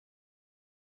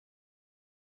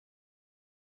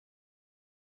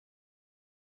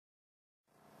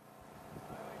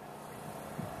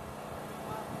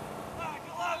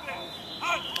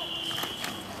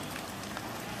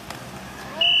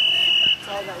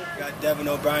We got Devin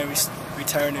O'Brien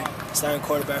returning, starting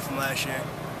quarterback from last year.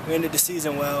 We ended the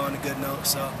season well on a good note,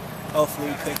 so hopefully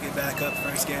we pick it back up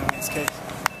first game against Case.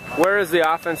 Where is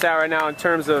the offense at right now in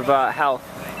terms of health?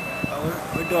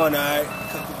 We're doing all right. A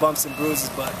couple bumps and bruises,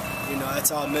 but you know it's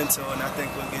all mental, and I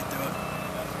think we'll get through it.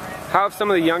 How have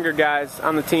some of the younger guys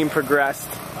on the team progressed,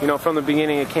 you know, from the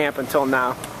beginning of camp until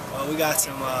now? Well, we got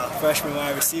some freshman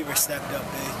wide receivers stepped up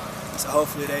big, so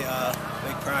hopefully they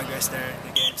make progress there in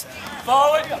the game side.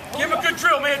 Forward, give him a good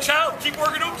drill, man, child. Keep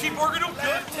working him, keep working him.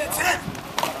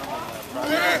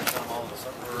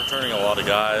 We're returning a lot of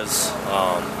guys.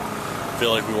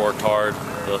 Feel like we worked hard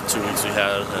the 2 weeks we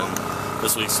had, and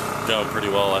this week's going pretty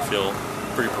well. I feel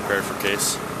pretty prepared for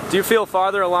Case. Do you feel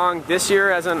farther along this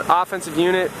year as an offensive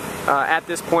unit at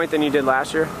this point than you did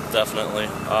last year? Definitely.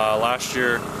 Last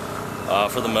year,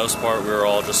 for the most part, we were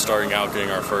all just starting out, getting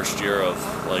our first year of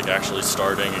like actually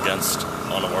starting against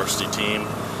on a varsity team,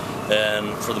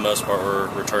 and for the most part, we're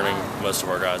returning most of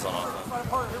our guys on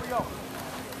offense. Here we go.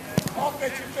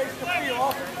 Offense, you face the field.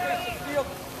 Offense, you face the field.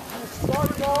 You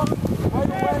start off right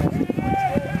away.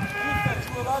 Defense,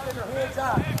 you allow them your hands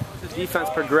out. The defense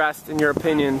progressed, in your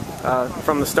opinion,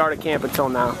 from the start of camp until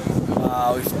now?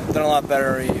 We've done a lot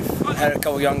better. We've had a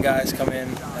couple young guys come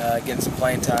in, getting some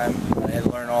playing time. I had to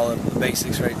learn all the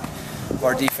basics right of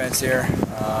our defense here.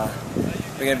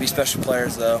 We're going to be special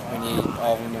players, though. We need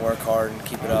all of them to work hard and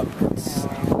keep it up. It's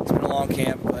been a long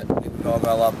camp, but we've all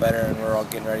got a lot better, and we're all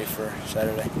getting ready for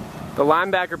Saturday. The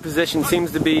linebacker position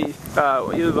seems to be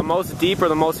either the most deep or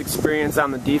the most experienced on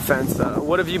the defense.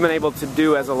 What have you been able to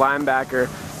do as a linebacker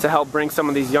to help bring some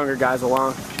of these younger guys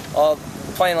along?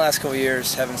 Playing the last couple of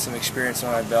years, having some experience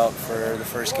on my belt for the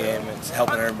first game, it's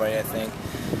helping everybody, I think.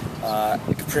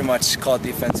 You can pretty much call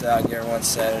defense out and get everyone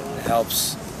set. It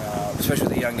helps, especially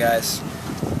with the young guys.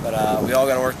 But we all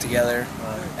got to work together.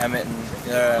 Emmett and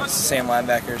the same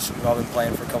linebackers, we've all been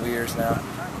playing for a couple of years now.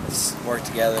 Let's work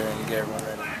together and get everyone ready.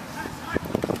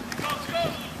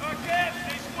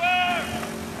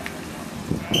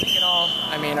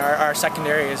 I mean, our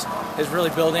secondary is really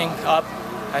building up.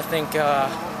 I think you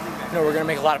know, we're going to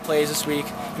make a lot of plays this week.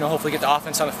 You know, hopefully get the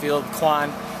offense on the field, Quan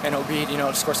and Obeid, you know,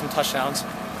 to score some touchdowns.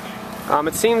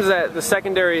 It seems that the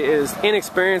secondary is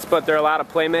inexperienced, but there are a lot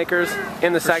of playmakers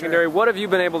in the secondary. Sure. What have you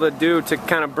been able to do to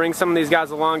kind of bring some of these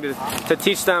guys along to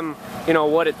teach them, you know,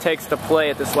 what it takes to play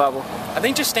at this level? I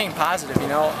think just staying positive, you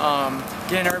know,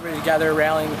 getting everybody together,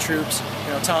 rallying the troops,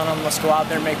 you know, telling them let's go out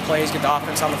there and make plays, get the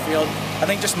offense on the field. I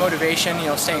think just motivation, you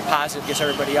know, staying positive gets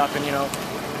everybody up, and you know,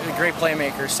 a great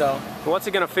playmaker. So, what's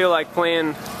it going to feel like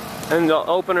playing in the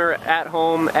opener at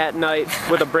home at night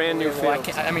with a brand new field?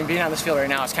 I mean, being on this field right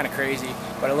now is kind of crazy,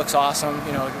 but it looks awesome.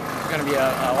 You know, going to be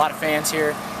a lot of fans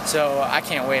here, so I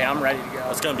can't wait. I'm ready to go.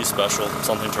 It's going to be special,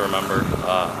 something to remember.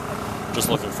 Just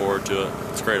looking forward to it.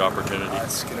 It's a great opportunity.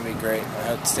 It's going to be great. I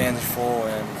hope the stands are full,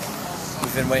 and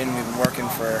we've been waiting. We've been working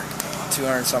for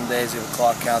 200 some days. We have a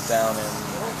clock countdown,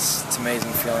 and it's an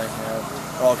amazing feeling. You know,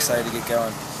 we're all excited to get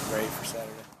going, ready for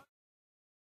Saturday.